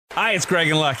Hi, it's Greg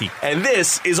and Lucky. And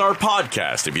this is our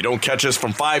podcast. If you don't catch us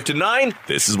from 5 to 9,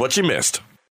 this is what you missed.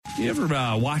 You ever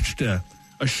watched a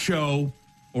show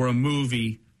or a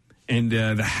movie and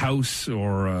the house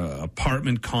or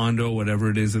apartment, condo, whatever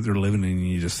it is that they're living in, and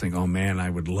you just think, oh, man, I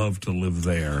would love to live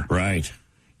there. Right.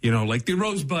 You know, like the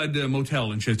Rosebud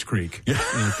Motel in Schitt's Creek. Yeah.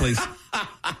 You know, place.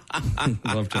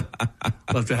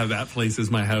 love to have that place as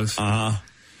my house.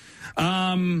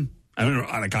 I don't know,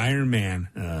 like Iron Man,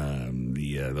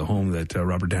 the home that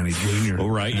Robert Downey Jr. Oh,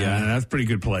 right, yeah. That's a pretty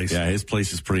good place. Yeah, his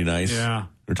place is pretty nice. Yeah.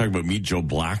 We were talking about Meet Joe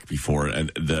Black before,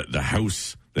 and the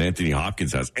house that Anthony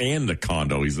Hopkins has and the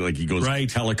condo. He goes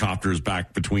helicopters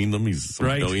back between them. He's a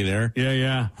billionaire.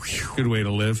 Yeah. Whew. Good way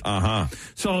to live.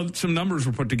 So some numbers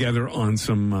were put together on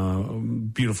some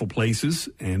beautiful places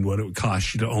and what it would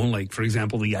cost you to own. Like, for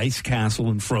example, the Ice Castle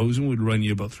in Frozen would run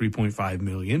you about $3.5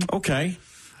 million. Okay.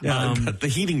 Yeah, the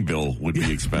heating bill would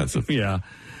be expensive. Yeah.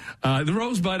 The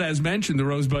Rosebud, as mentioned, the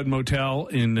Rosebud Motel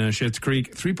in Schitt's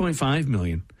Creek, $3.5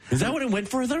 million. Is that what it went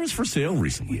for? I thought it was for sale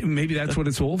recently. Maybe that's what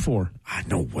it sold for.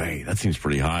 No way. That seems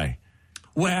pretty high.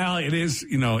 Well, it is,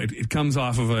 it comes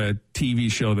off of a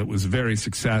TV show that was very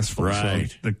successful.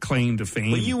 Right. So the claim to fame.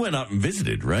 But you went up and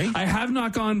visited, right? I have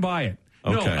not gone by it.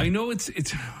 Okay. No, I know it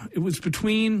was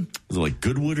between... Was it like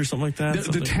Goodwood or something like that?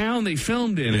 The town they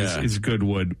filmed in is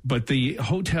Goodwood, but the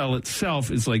hotel itself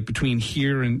is like between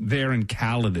here and there in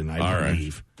Caledon, I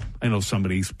believe. Right. I know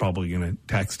somebody's probably going to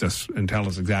text us and tell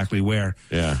us exactly where.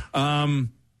 Yeah.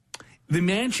 The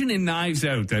Mansion in Knives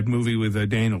Out, that movie with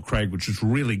Daniel Craig, which is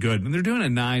really good. And they're doing a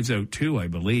Knives Out 2, I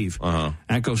believe.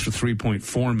 That goes for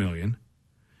 $3.4 million.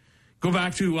 Go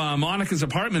back to Monica's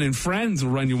apartment in Friends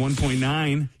will run you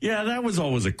 $1.9. Yeah, that was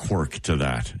always a quirk to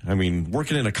that. I mean,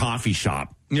 working in a coffee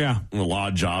shop. Yeah. A lot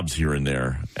of jobs here and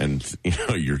there. And,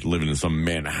 you're living in some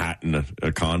Manhattan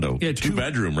a condo. Yeah, two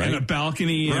bedroom, right? And a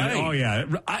balcony. Right. Oh, yeah.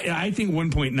 I think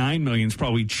 $1.9 million is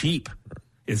probably cheap.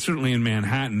 It's certainly in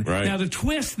Manhattan. Right. Now, the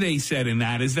twist they said in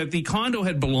that is that the condo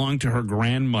had belonged to her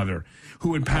grandmother,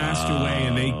 who had passed away,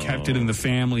 and they kept it in the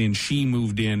family, and she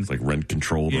moved in. It's like rent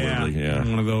controlled. Yeah,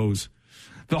 one of those.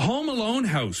 The Home Alone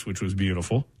house, which was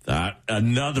beautiful. That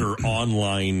another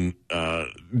online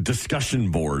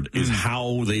discussion board is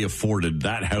how they afforded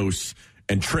that house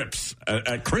and trips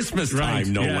at Christmas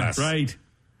time, no less. Right.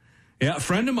 Yeah, a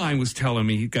friend of mine was telling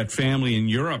me he got family in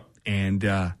Europe, and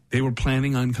they were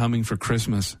planning on coming for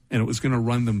Christmas, and it was going to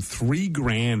run them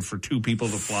 $3,000 for two people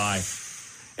to fly.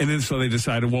 And then so they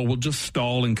decided, well, we'll just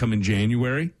stall and come in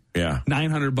January. Yeah.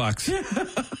 $900.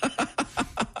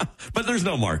 But there's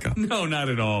no markup. No, not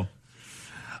at all.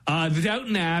 The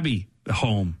Downton Abbey, the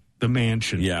home, the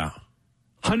mansion. Yeah.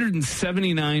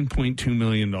 $179.2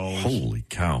 million. Holy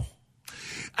cow.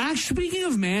 Actually, speaking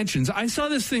of mansions, I saw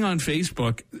this thing on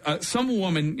Facebook. Some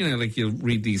woman, like you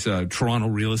read these Toronto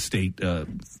real estate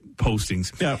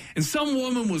postings. Yeah. And some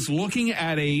woman was looking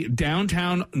at a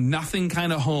downtown nothing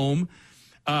kind of home.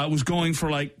 Was going for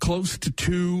like close to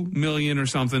 $2 million or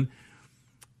something.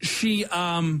 She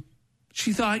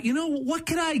thought, what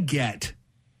could I get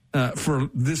for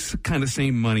this kind of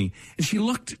same money? And she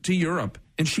looked to Europe,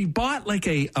 and she bought like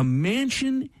a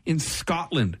mansion in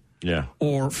Scotland. Yeah.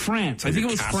 Or France. Like I think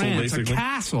it was castle, France. basically. A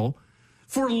castle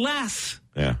for less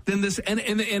than this.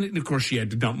 And of course, she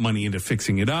had to dump money into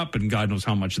fixing it up, and God knows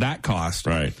how much that cost.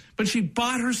 Right. But she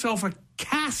bought herself a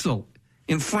castle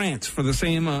in France for the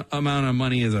same amount of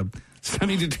money as a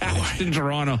semi-detached in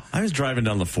Toronto. I was driving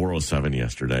down the 407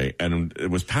 yesterday, and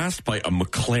it was passed by a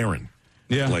McLaren.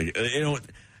 Yeah.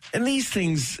 And these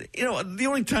things, the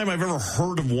only time I've ever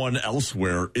heard of one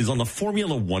elsewhere is on the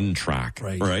Formula One track.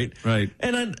 Right.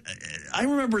 And I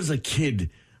remember as a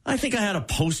kid, I think I had a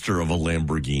poster of a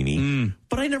Lamborghini,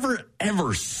 but I never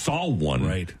ever saw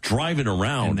one driving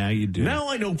around. And now you do. Now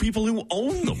I know people who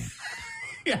own them.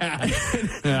 Yeah. And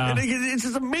it's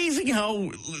just amazing how,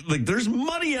 there's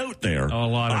money out there. A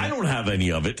lot of it. I don't have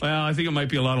any of it. Well, I think it might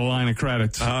be a lot of line of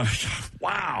credits.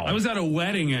 Wow. I was at a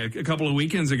wedding a couple of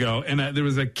weekends ago, and there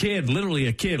was a kid, literally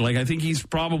a kid, I think he's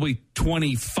probably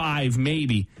 25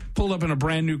 maybe, pulled up in a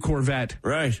brand new Corvette.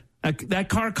 Right. That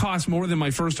car cost more than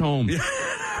my first home.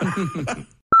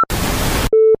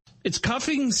 It's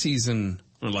cuffing season,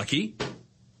 we're lucky.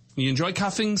 You enjoy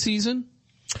cuffing season?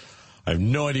 I have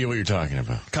no idea what you're talking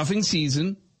about. Cuffing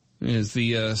season is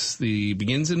the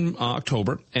begins in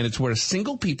October, and it's where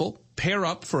single people pair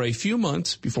up for a few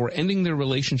months before ending their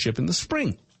relationship in the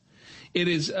spring. It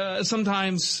is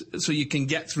sometimes so you can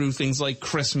get through things like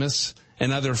Christmas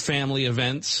and other family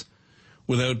events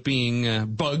without being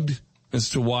bugged as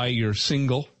to why you're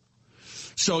single.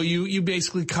 So you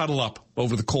basically cuddle up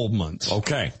over the cold months.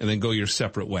 Okay. And then go your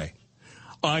separate way.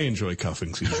 I enjoy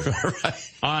cuffing season. Right.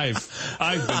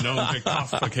 I've been known to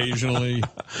cuff occasionally.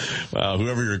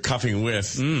 Whoever you're cuffing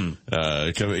with,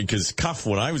 because cuff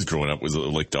when I was growing up was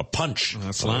like a punch.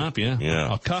 A slap, yeah.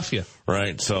 I'll cuff you.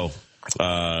 Right, so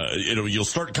you'll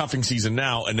start cuffing season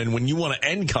now, and then when you want to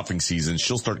end cuffing season,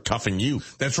 she'll start cuffing you.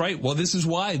 That's right. Well, this is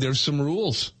why there's some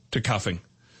rules to cuffing.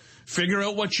 Figure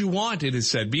out what you want, it is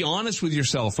said. Be honest with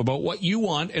yourself about what you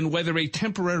want and whether a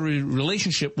temporary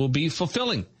relationship will be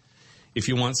fulfilling. If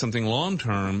you want something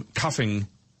long-term, cuffing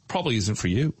probably isn't for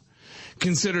you.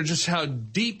 Consider just how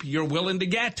deep you're willing to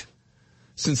get,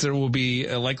 since there will be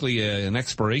likely an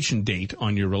expiration date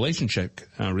on your relationship.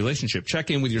 Check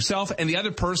in with yourself and the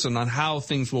other person on how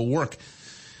things will work.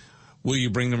 Will you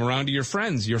bring them around to your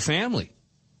friends, your family?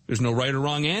 There's no right or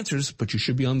wrong answers, but you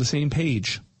should be on the same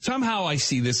page. Somehow I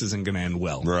see this isn't going to end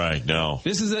well. Right, no.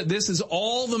 This is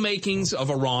all the makings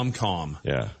of a rom-com.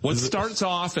 Yeah. What starts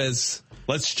off as,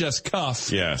 let's just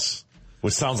cuff. Yes.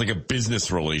 Which sounds like a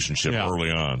business relationship early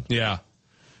on. Yeah.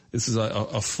 This is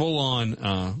a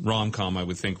full-on rom-com, I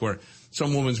would think, where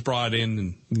some woman's brought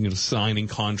in and signing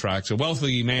contracts. A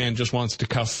wealthy man just wants to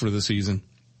cuff for the season.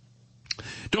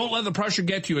 Don't let the pressure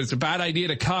get to you. It's a bad idea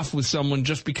to cuff with someone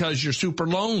just because you're super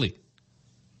lonely.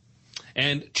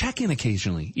 And check in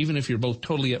occasionally, even if you're both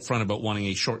totally upfront about wanting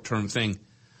a short-term thing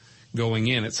going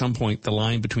in. At some point, the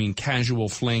line between casual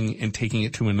fling and taking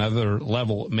it to another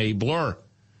level may blur.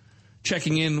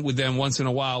 Checking in with them once in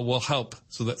a while will help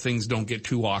so that things don't get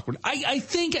too awkward. I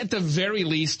think at the very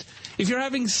least, if you're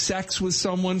having sex with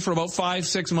someone for about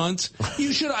 5-6 months,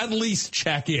 you should at least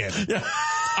check in.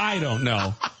 I don't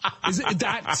know.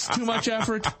 That's too much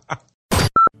effort?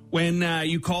 When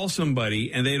you call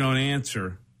somebody and they don't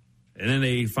answer, and then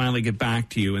they finally get back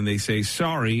to you and they say,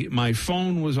 sorry, my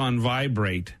phone was on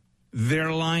vibrate,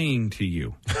 they're lying to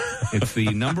you. It's the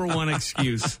number one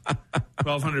excuse.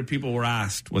 1,200 people were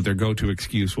asked what their go-to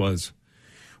excuse was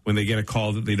when they get a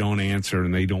call that they don't answer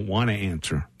and they don't want to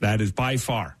answer. That is by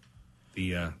far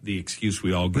the excuse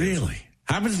we all give. Really?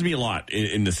 Happens to me a lot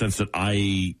in the sense that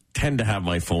I tend to have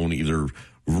my phone either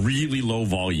really low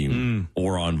volume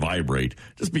or on vibrate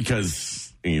just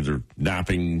because either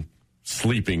napping,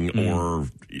 sleeping, or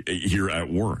here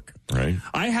at work, right?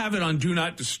 I have it on Do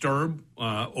Not Disturb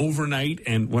overnight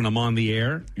and when I'm on the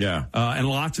air. Yeah. And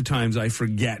lots of times I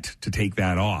forget to take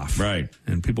that off. Right.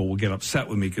 And people will get upset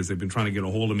with me because they've been trying to get a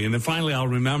hold of me. And then finally I'll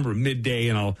remember midday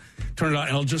and I'll turn it on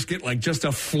and I'll just get like just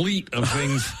a fleet of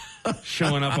things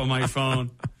showing up on my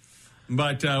phone.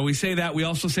 But we say that. We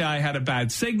also say I had a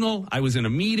bad signal. I was in a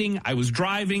meeting. I was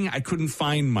driving. I couldn't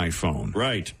find my phone.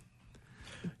 Right.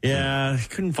 Yeah, I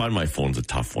couldn't find my phone's a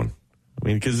tough one. I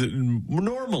mean, because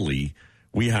normally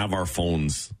we have our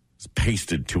phones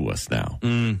pasted to us now,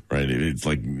 right? It's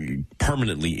like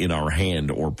permanently in our hand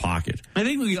or pocket. I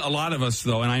think a lot of us,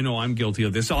 though, and I know I'm guilty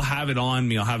of this, I'll have it on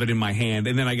me, I'll have it in my hand,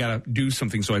 and then I got to do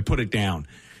something, so I put it down.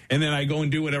 And then I go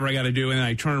and do whatever I got to do, and then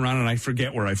I turn around and I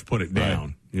forget where I've put it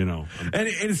down, you know. And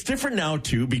it's different now,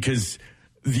 too, because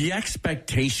the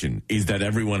expectation is that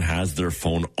everyone has their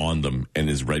phone on them and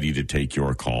is ready to take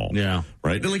your call. Yeah.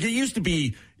 Right? Like it used to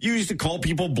be, you used to call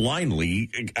people blindly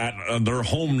at their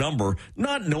home number,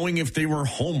 not knowing if they were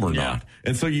home or not.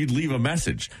 And so you'd leave a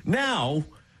message. Now,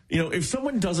 you know, if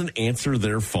someone doesn't answer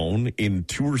their phone in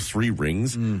 2 or 3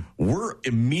 rings, we're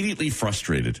immediately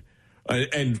frustrated.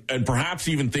 And perhaps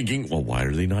even thinking, well, why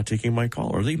are they not taking my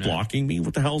call? Are they blocking me?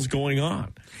 What the hell's going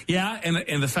on? Yeah,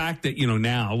 and the fact that, you know,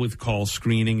 now with call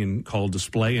screening and call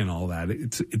display and all that,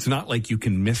 it's not like you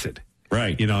can miss it.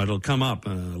 Right. You know, it'll come up,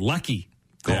 lucky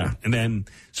call. Yeah. And then,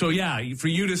 so yeah, for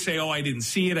you to say, oh, I didn't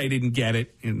see it, I didn't get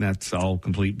it, and that's all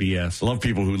complete BS. I love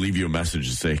people who leave you a message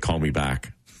and say, call me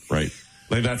back, right?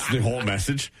 Like that's the whole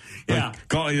message. Yeah.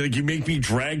 Like you make me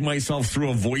drag myself through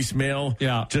a voicemail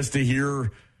just to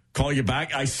call you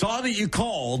back. I saw that you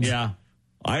called. Yeah.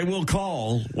 I will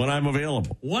call when I'm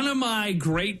available. One of my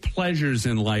great pleasures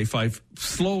in life I've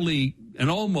slowly and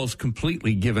almost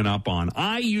completely given up on.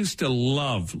 I used to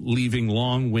love leaving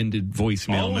long-winded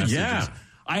voicemail messages. Yeah.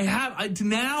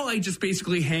 Now I just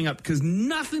basically hang up because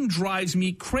nothing drives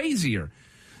me crazier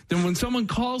than when someone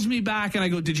calls me back and I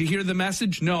go, did you hear the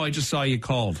message? No, I just saw you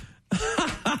called.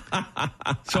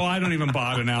 So I don't even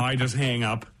bother now. I just hang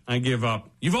up. I give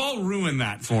up. You've all ruined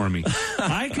that for me.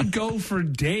 I could go for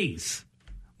days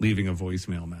leaving a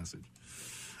voicemail message.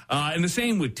 And the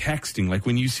same with texting. Like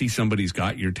when you see somebody's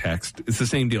got your text, it's the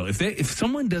same deal. If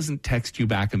someone doesn't text you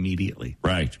back immediately,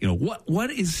 right? You know what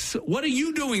are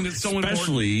you doing that's so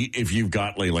especially important? If you've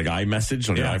got like iMessage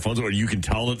on your iPhones, or you can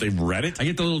tell that they've read it. I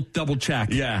get the little double check.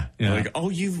 Yeah. Like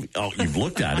you've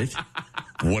looked at it.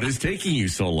 What is taking you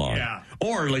so long? Yeah.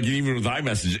 Or like even with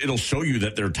iMessage, it'll show you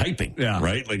that they're typing. Yeah.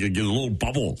 Right? Like it gives a little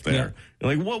bubble there. Yeah.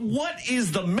 You're like, what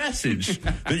is the message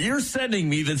that you're sending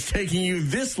me that's taking you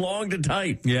this long to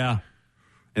type? Yeah.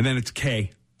 And then it's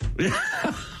K.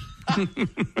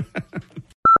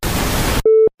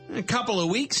 A couple of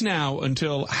weeks now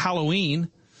until Halloween.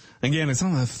 Again, it's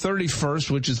on the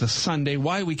 31st, which is the Sunday.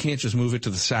 Why we can't just move it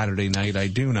to the Saturday night, I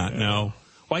do not know.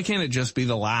 Why can't it just be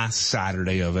the last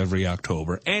Saturday of every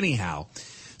October? Anyhow,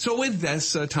 so with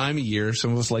this time of year,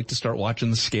 some of us like to start watching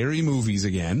the scary movies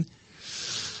again.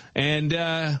 And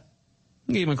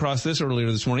came across this earlier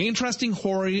this morning. Interesting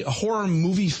horror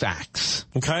movie facts.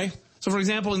 Okay. So, for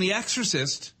example, in The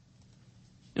Exorcist,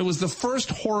 it was the first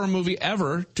horror movie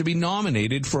ever to be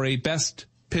nominated for a Best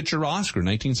Picture Oscar in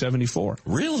 1974.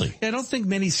 Really? Yeah, I don't think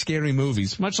many scary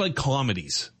movies, much like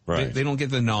comedies, right. They don't get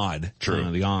the nod.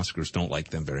 True. The Oscars don't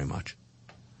like them very much.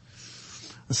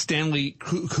 Stanley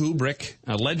Kubrick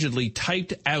allegedly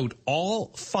typed out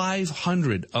all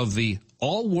 500 of the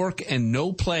all work and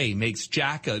no play makes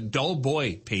Jack a dull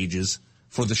boy pages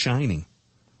for The Shining.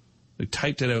 They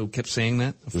typed it out, kept saying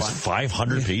that. It was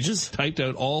 500 pages? Typed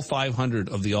out all 500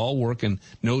 of the all work and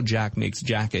no Jack makes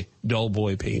Jack a dull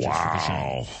boy pages. Wow. For The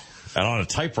Shining. And on a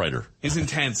typewriter. It's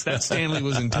intense. That Stanley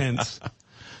was intense.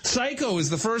 Psycho is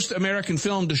the first American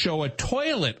film to show a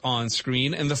toilet on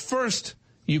screen and the first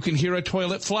you can hear a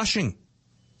toilet flushing.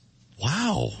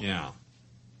 Wow. Yeah.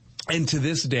 And to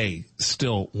this day,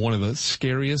 still one of the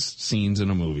scariest scenes in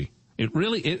a movie. It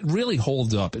really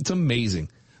holds up. It's amazing.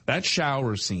 That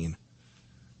shower scene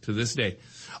to this day.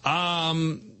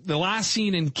 The last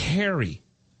scene in Carrie,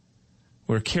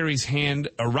 where Carrie's hand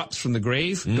erupts from the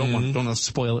grave. Don't want to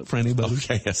spoil it for anybody.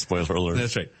 Okay, yeah, spoiler alert.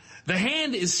 That's right. The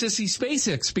hand is Sissy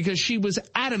Spacek because she was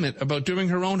adamant about doing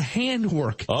her own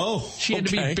handwork. Oh, she had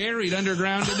to be buried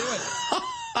underground to do it.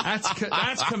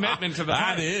 That's commitment to the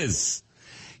heart. That is.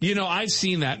 You know, I've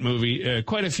seen that movie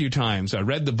quite a few times. I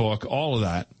read the book, all of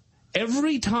that.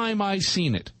 Every time I've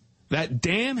seen it, that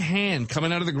damn hand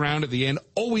coming out of the ground at the end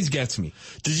always gets me.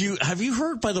 Have you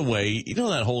heard, by the way, you know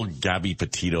that whole Gabby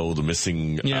Petito, the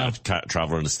missing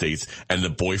traveler in the States, and the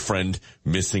boyfriend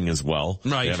missing as well?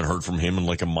 Right. They haven't heard from him in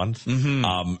like a month.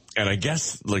 Mm-hmm. And I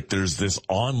guess like there's this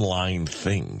online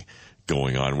thing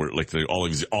going on where like all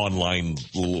these online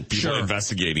little people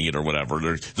investigating it or whatever.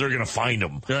 They're going to find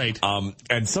him. Right.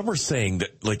 And some are saying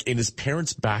that like in his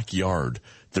parents' backyard,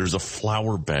 there's a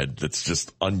flower bed that's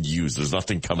just unused. There's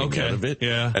nothing coming out of it.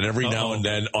 Yeah. And every now and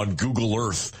then on Google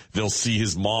Earth, they'll see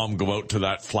his mom go out to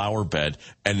that flower bed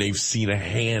and they've seen a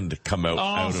hand come out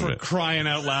of it. Oh, for crying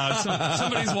out loud.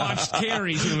 Somebody's watched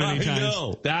Carrie too many times. I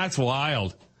know. That's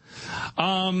wild.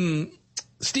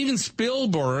 Steven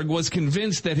Spielberg was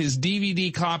convinced that his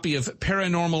DVD copy of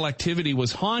Paranormal Activity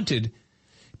was haunted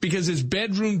because his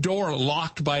bedroom door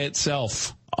locked by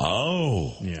itself.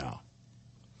 Oh. Yeah.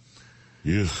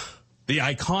 Yeah. The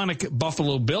iconic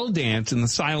Buffalo Bill dance in The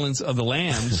Silence of the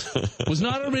Lambs was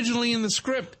not originally in the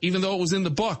script, even though it was in the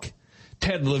book.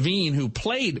 Ted Levine, who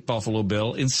played Buffalo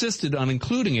Bill, insisted on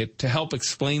including it to help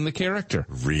explain the character.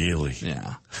 Really?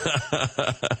 Yeah.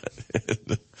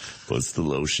 Puts the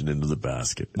lotion into the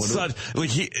basket.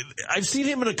 I've seen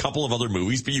him in a couple of other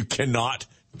movies, but you cannot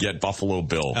get Buffalo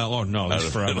Bill. Oh, no, it's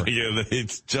forever.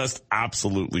 It's just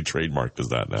absolutely trademarked as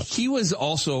that now. He was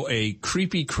also a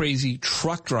creepy, crazy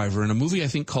truck driver in a movie I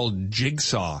think called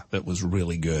Jigsaw that was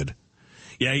really good.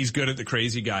 Yeah, he's good at the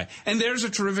crazy guy. And there's a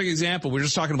terrific example. We were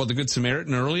just talking about the Good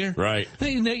Samaritan earlier. Right.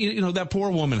 You know, that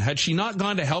poor woman, had she not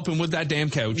gone to help him with that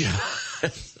damn couch. Yeah.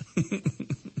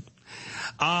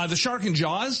 The shark in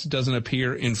Jaws doesn't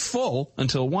appear in full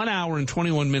until 1 hour and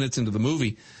 21 minutes into the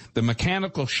movie. The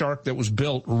mechanical shark that was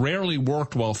built rarely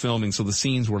worked while filming, so the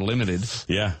scenes were limited.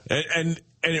 Yeah.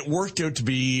 And it worked out to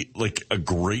be like a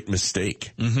great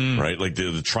mistake, right? Like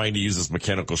the trying to use this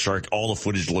mechanical shark, all the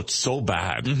footage looked so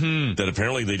bad that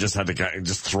apparently they just had to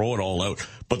just throw it all out.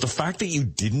 But the fact that you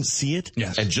didn't see it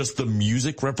and just the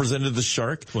music represented the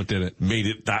shark, what did it? Made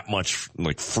it that much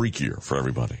like freakier for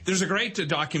everybody. There's a great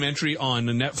documentary on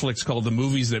Netflix called The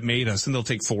Movies That Made Us, and they'll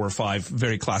take 4 or 5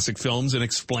 very classic films and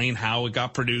explain how it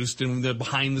got produced and the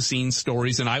behind the scenes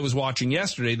stories. And I was watching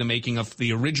yesterday the making of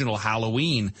the original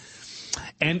Halloween.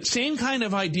 And same kind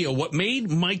of idea. What made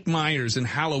Mike Myers and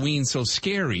Halloween so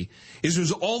scary is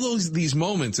there's all these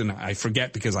moments, and I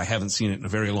forget because I haven't seen it in a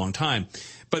very long time,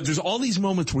 but there's all these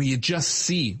moments where you just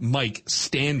see Mike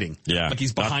standing. Yeah. Like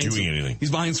he's behind not doing anything.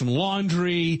 He's behind some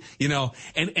laundry, you know,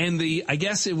 and I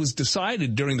guess it was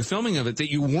decided during the filming of it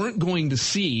that you weren't going to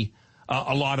see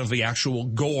a lot of the actual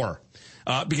gore.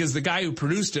 because the guy who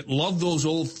produced it loved those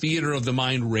old theater of the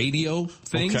mind radio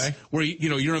things where,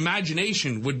 your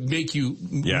imagination would make you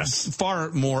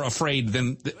far more afraid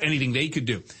than anything they could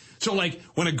do. So, like,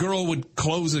 when a girl would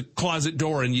close a closet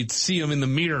door and you'd see him in the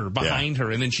mirror behind her,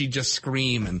 and then she'd just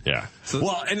scream. And So,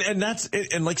 well, and that's,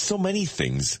 and like so many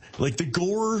things, like the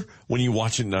gore, when you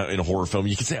watch it in a horror film,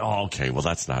 you can say, oh, okay, well,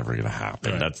 that's never going to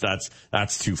happen. Right.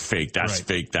 That's too fake. That's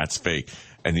fake. That's fake.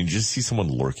 And you just see someone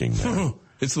lurking there.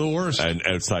 It's the worst. And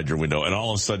outside your window. And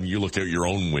all of a sudden you look out your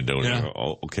own window and you go,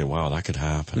 oh, okay, wow, that could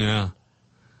happen. Yeah.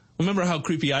 Remember how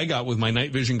creepy I got with my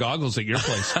night vision goggles at your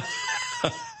place?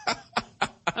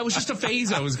 That was just a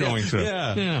phase I was going through.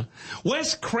 Yeah.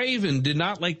 Wes Craven did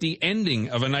not like the ending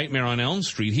of A Nightmare on Elm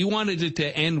Street. He wanted it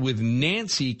to end with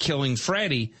Nancy killing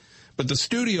Freddy, but the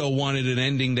studio wanted an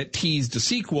ending that teased a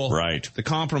sequel. Right. The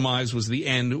compromise was the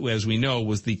end, as we know,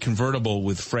 was the convertible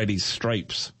with Freddy's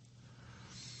stripes.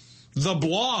 The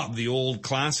Blob, the old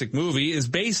classic movie, is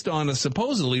based on a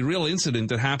supposedly real incident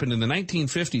that happened in the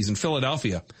 1950s in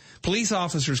Philadelphia. Police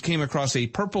officers came across a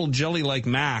purple jelly-like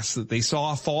mass that they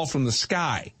saw fall from the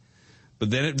sky,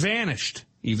 but then it vanished.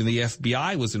 Even the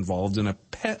FBI was involved, and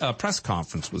a press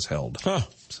conference was held.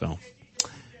 So,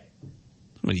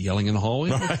 somebody yelling in the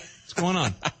hallway? What's going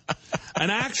on? An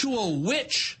actual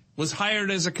witch was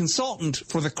hired as a consultant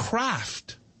for The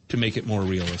Craft to make it more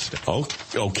realistic. Oh,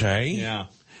 okay. Yeah.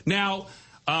 Now,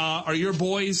 are your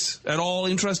boys at all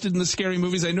interested in the scary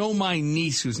movies? I know my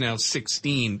niece, who's now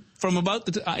 16, from about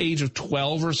the age of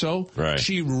 12 or so,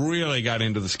 she really got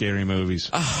into the scary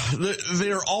movies.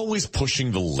 They're always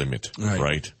pushing the limit,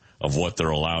 right, of what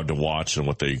they're allowed to watch and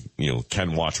what they,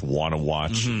 can watch, want to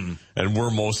watch. Mm-hmm. And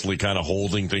we're mostly kind of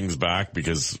holding things back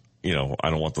because, I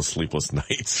don't want the sleepless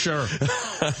nights. Sure.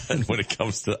 And when it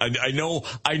comes to, I know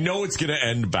it's going to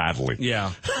end badly. Yeah.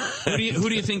 Who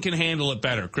do you think can handle it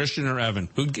better, Christian or Evan?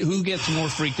 Who gets more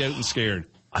freaked out and scared?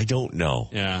 I don't know.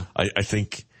 Yeah. I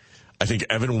think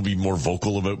Evan will be more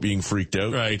vocal about being freaked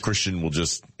out. Right. Christian will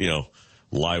just,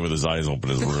 lie with his eyes open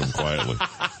in his room quietly.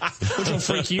 Which will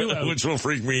freak you out. Which will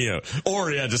freak me out. Or,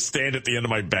 just stand at the end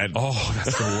of my bed. Oh,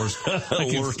 that's the worst. I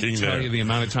can tell you the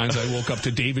amount of times I woke up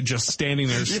to David just standing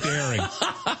there staring.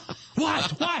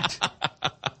 What?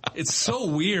 It's so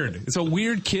weird. It's a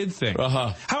weird kid thing.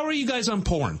 Uh-huh. How are you guys on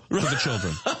porn for the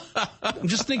children? I'm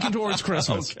just thinking towards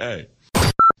Christmas. Okay.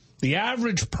 The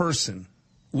average person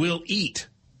will eat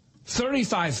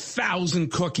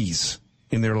 35,000 cookies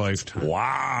in their lifetime.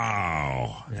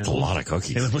 Wow. That's a lot of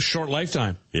cookies. And it was a short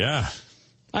lifetime. Yeah.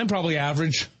 I'm probably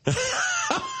average.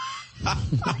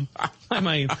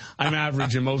 I'm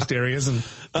average in most areas, and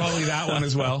probably that one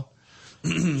as well.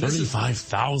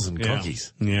 35,000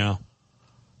 cookies. Yeah. Is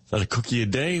that a cookie a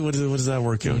day? What does that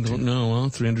work out to? I don't know. Well,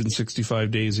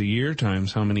 365 days a year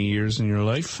times how many years in your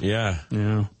life? Yeah.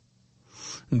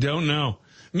 Don't know.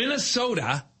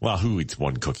 Minnesota. Well, who eats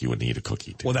one cookie when they eat a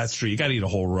cookie? Well, that's true. You got to eat a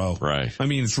whole row. Right. I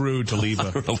mean, it's rude to leave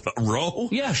a row?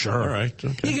 Yeah, sure. All right.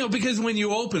 Okay. Because when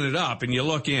you open it up and you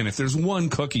look in, if there's one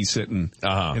cookie sitting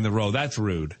in the row, that's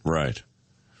rude. Right.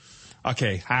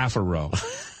 Okay, half a row.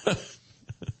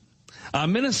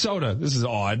 Minnesota, this is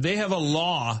odd. They have a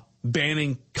law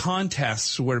banning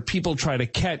contests where people try to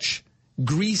catch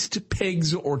greased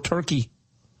pigs or turkey.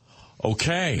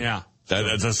 Okay. Yeah.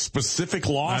 That's a specific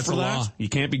law for that? Law. You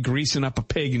can't be greasing up a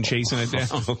pig and chasing it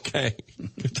down. Okay.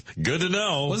 Good to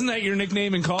know. Wasn't that your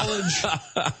nickname in college?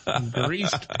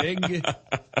 Greased pig.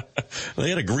 They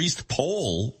had a greased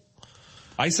pole.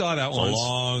 I saw that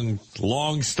once.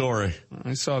 Long story.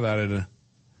 I saw that at a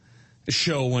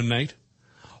show one night.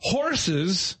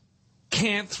 Horses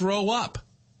can't throw up.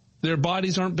 Their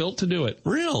bodies aren't built to do it.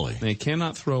 Really? They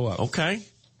cannot throw up. Okay.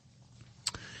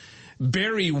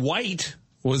 Barry White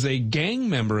was a gang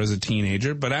member as a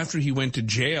teenager, but after he went to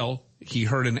jail, he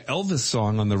heard an Elvis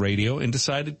song on the radio and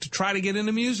decided to try to get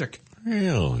into music.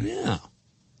 Really? Yeah.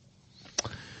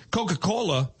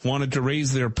 Coca-Cola wanted to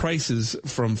raise their prices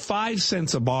from 5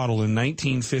 cents a bottle in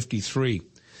 1953.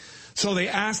 So they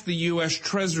asked the U.S.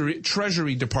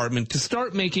 Treasury Department to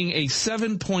start making a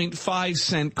 7.5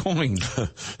 cent coin.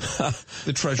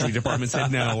 The Treasury Department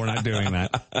said, no, we're not doing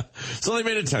that. So they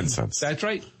made it 10 cents. That's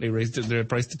right. They raised their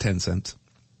price to 10 cents.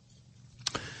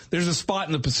 There's a spot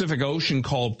in the Pacific Ocean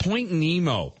called Point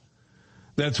Nemo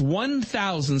that's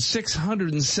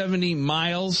 1,670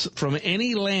 miles from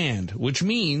any land, which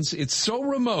means it's so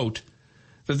remote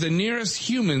that the nearest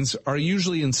humans are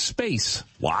usually in space.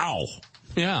 Wow.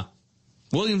 Yeah.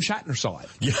 William Shatner saw it.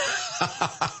 Yeah.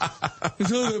 He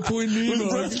saw that Point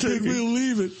Nemo. I can't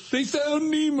believe it. They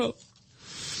found Nemo.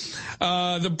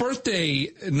 The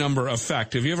birthday number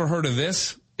effect. Have you ever heard of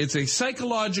this? It's a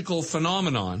psychological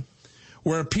phenomenon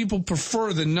where people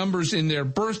prefer the numbers in their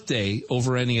birthday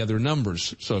over any other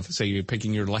numbers. So if, say, you're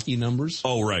picking your lucky numbers.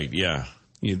 Oh, right, yeah.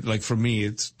 Like for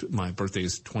me, my birthday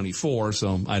is 24,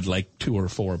 so I'd like 2 or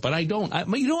 4. But I don't.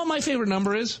 You know what my favorite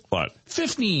number is? What?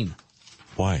 15.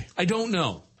 Why? I don't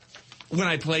know. When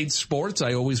I played sports,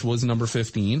 I always was number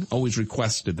 15. Always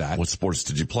requested that. What sports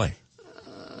did you play?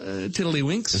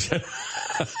 Tiddlywinks.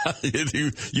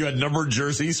 You had numbered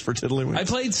jerseys for Tiddlywinks? I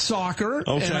played soccer,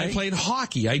 and I played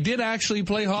hockey. I did actually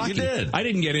play hockey. You did? I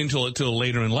didn't get into it till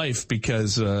later in life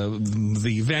because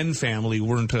the Venn family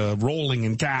weren't rolling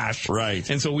in cash. Right.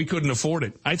 And so we couldn't afford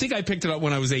it. I think I picked it up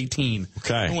when I was 18.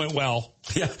 Okay. It went well.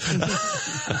 Yeah.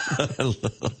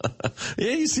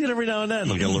 Yeah, you see it every now and then.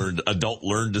 Like adult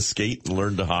learned to skate and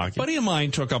learned to hockey. A buddy of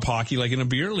mine took up hockey like in a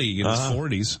beer league in his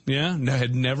 40s. Yeah.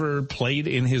 Had never played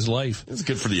in his life. It's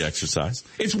good for the exercise.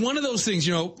 It's one of those things,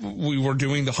 we were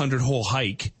doing the 100-hole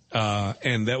hike,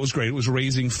 and that was great. It was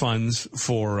raising funds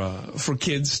for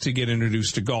kids to get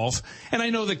introduced to golf. And I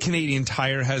know that Canadian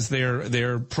Tire has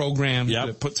their program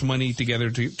that puts money together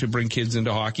to bring kids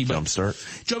into hockey. But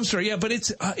Jumpstart, yeah. But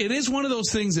it is one of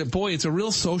those things that, boy, it's a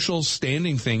real social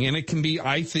standing thing. And it can be,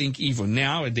 I think, even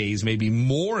nowadays, maybe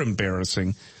more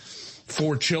embarrassing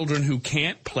for children who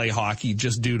can't play hockey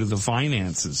just due to the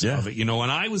finances of it. When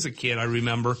I was a kid, I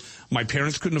remember my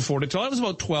parents couldn't afford it till I was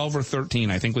about 12 or 13,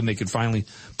 I think, when they could finally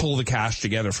pull the cash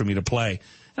together for me to play.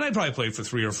 And I probably played for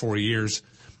 3 or 4 years.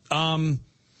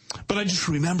 But I just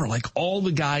remember, like, all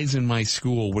the guys in my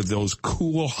school with those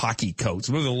cool hockey coats,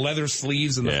 with the leather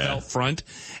sleeves and the felt front.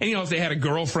 And, if they had a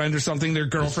girlfriend or something, their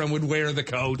girlfriend would wear the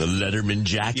coat. The Letterman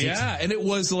jacket. Yeah, and it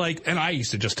was like, and I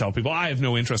used to just tell people, I have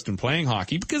no interest in playing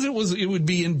hockey, because it would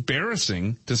be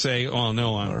embarrassing to say, oh,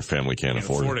 no, our family can't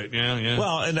afford it. Yeah.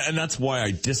 Well, and that's why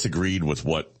I disagreed with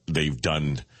what they've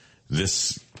done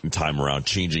this time around,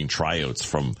 changing tryouts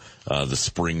from the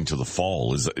spring to the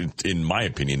fall. Is, in my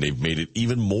opinion, they've made it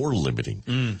even more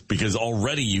limiting because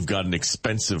already you've got an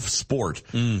expensive sport,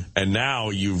 and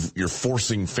now you're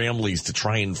forcing families to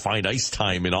try and find ice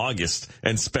time in August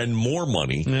and spend more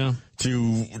money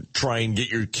to try and get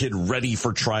your kid ready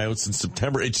for tryouts in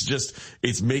September.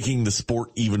 It's making the sport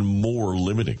even more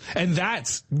limiting. And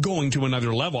that's going to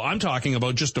another level. I'm talking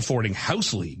about just affording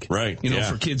house league. Right.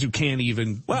 For kids who can't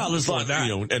even. Well, there's a lot,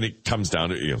 and it comes down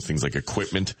to, things like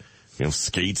equipment,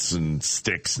 skates and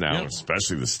sticks now,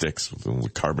 especially the sticks. The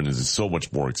carbon is so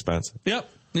much more expensive. Yep.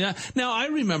 Yeah. Now, I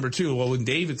remember, too, when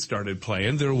David started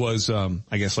playing, there was, I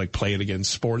guess, like Play It Again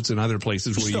Sports and other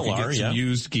places where you could get some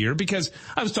used gear. Because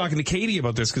I was talking to Katie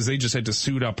about this because they just had to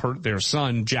suit up their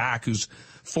son, Jack, who's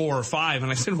 4 or 5.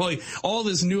 And I said, well, all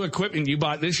this new equipment you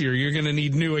bought this year, you're going to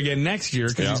need new again next year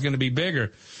because he's going to be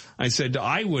bigger. I said,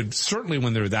 I would certainly,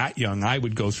 when they're that young, I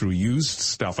would go through used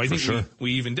stuff. I think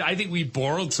I think we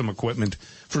borrowed some equipment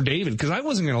for David because I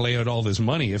wasn't going to lay out all this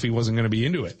money if he wasn't going to be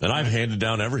into it. And I've handed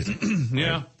down everything.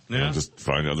 Yeah. Just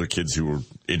find other kids who are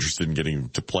interested in getting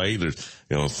to play. There's,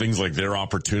 things like Their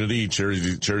Opportunity,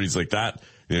 charities like that,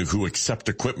 who accept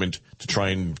equipment to try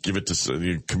and give it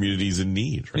to communities in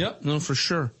need. Right? Yep. No, for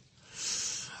sure.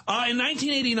 In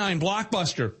 1989,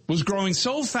 Blockbuster was growing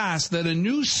so fast that a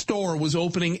new store was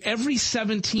opening every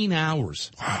 17 hours.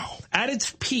 Wow. At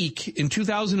its peak in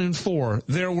 2004,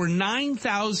 there were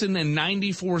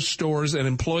 9,094 stores and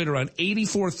employed around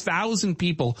 84,000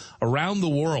 people around the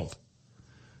world.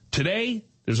 Today,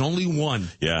 there's only one.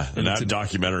 Yeah, and that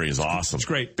documentary is awesome. It's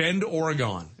great. Bend,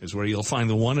 Oregon is where you'll find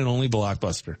the one and only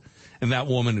Blockbuster. And that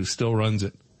woman who still runs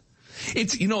it.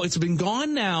 It's been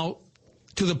gone now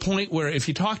to the point where if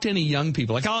you talk to any young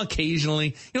people, like I'll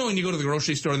occasionally, when you go to the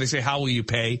grocery store and they say, how will you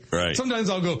pay? Right. Sometimes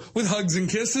I'll go with hugs and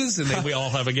kisses and then we all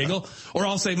have a giggle. Or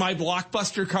I'll say my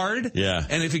Blockbuster card. Yeah.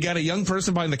 And if you got a young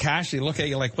person behind the cash, they look at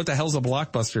you like, what the hell's a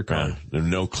Blockbuster card? They have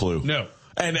no clue. No.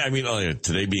 And I mean,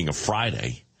 today being a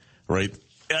Friday, right?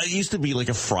 It used to be like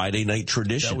a Friday night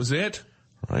tradition. That was it.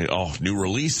 Right. Oh, new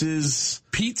releases.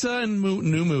 Pizza and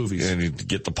new movies. And you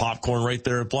get the popcorn right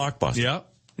there at Blockbuster. Yeah.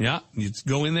 Yeah, you'd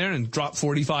go in there and drop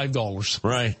 $45.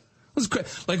 Right. It was great.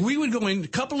 Like, we would go in a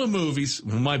couple of movies.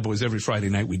 Well, my boys, every Friday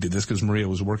night we did this because Maria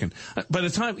was working. By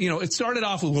the time, it started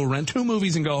off with we'll rent 2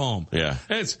 movies and go home. Yeah.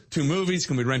 It's 2 movies.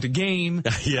 Can we rent a game?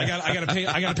 Yeah. I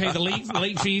gotta pay the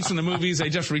late fees from the movies I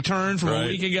just returned from a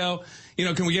week ago.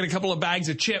 Can we get a couple of bags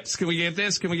of chips? Can we get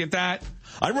this? Can we get that?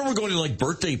 I remember going to like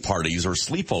birthday parties or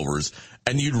sleepovers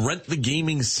and you'd rent the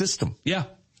gaming system. Yeah.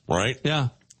 Right? Yeah.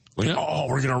 Like,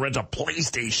 we're going to rent a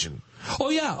PlayStation. Oh,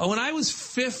 yeah. When I was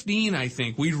 15, I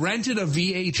think, we rented a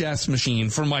VHS machine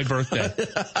for my birthday.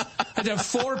 I had to have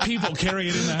 4 people carry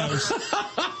it in the house.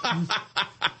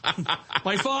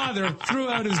 My father threw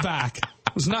out his back.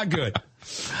 It was not good.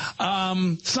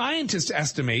 Scientists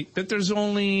estimate that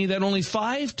only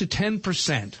 5 to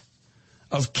 10%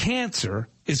 of cancer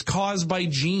is caused by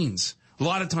genes. A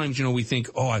lot of times, we think,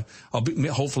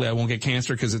 hopefully I won't get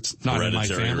cancer because it's not in my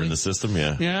family. Or in the system,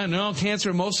 yeah. Yeah, no,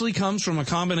 cancer mostly comes from a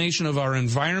combination of our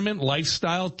environment,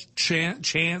 lifestyle,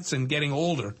 chance, and getting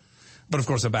older. But, of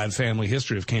course, a bad family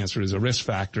history of cancer is a risk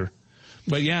factor.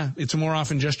 But, yeah, it's more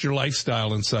often just your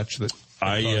lifestyle and such that...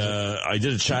 I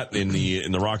did a chat in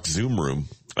the Rock Zoom room,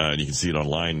 and you can see it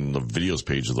online in the videos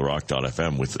page of the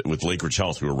Rock.fm with Lakeridge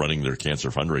Health, who are running their cancer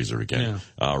fundraiser again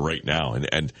right now.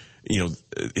 And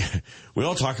we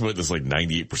all talk about this, like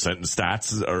 98%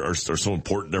 stats are so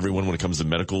important to everyone when it comes to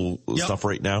medical stuff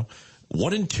right now.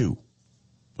 1 in 2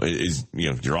 is,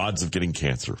 your odds of getting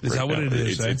cancer. Is that what it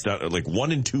is? It's not, like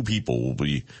 1 in 2 people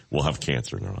will have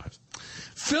cancer in their lives.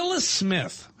 Phyllis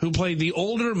Smith, who played the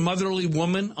older motherly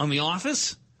woman on The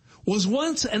Office, was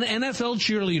once an NFL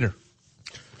cheerleader.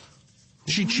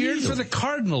 She cheered for the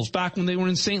Cardinals back when they were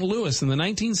in St. Louis in the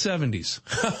 1970s.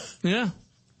 Yeah.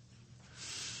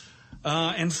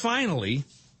 And finally,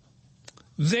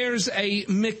 there's a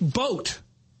McBoat,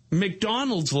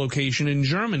 McDonald's location in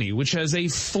Germany, which has a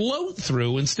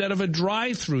float-through instead of a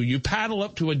drive-through. You paddle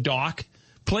up to a dock,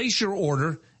 place your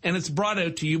order, and it's brought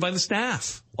out to you by the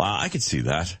staff. Wow, I could see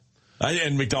that.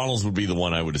 And McDonald's would be the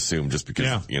one I would assume, just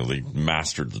because they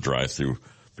mastered the drive-through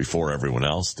before everyone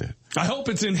else did. I hope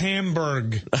it's in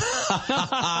Hamburg.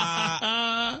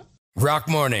 Rock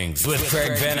Mornings with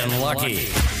Craig Venn and Lucky.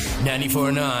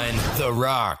 94.9 The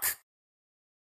Rock.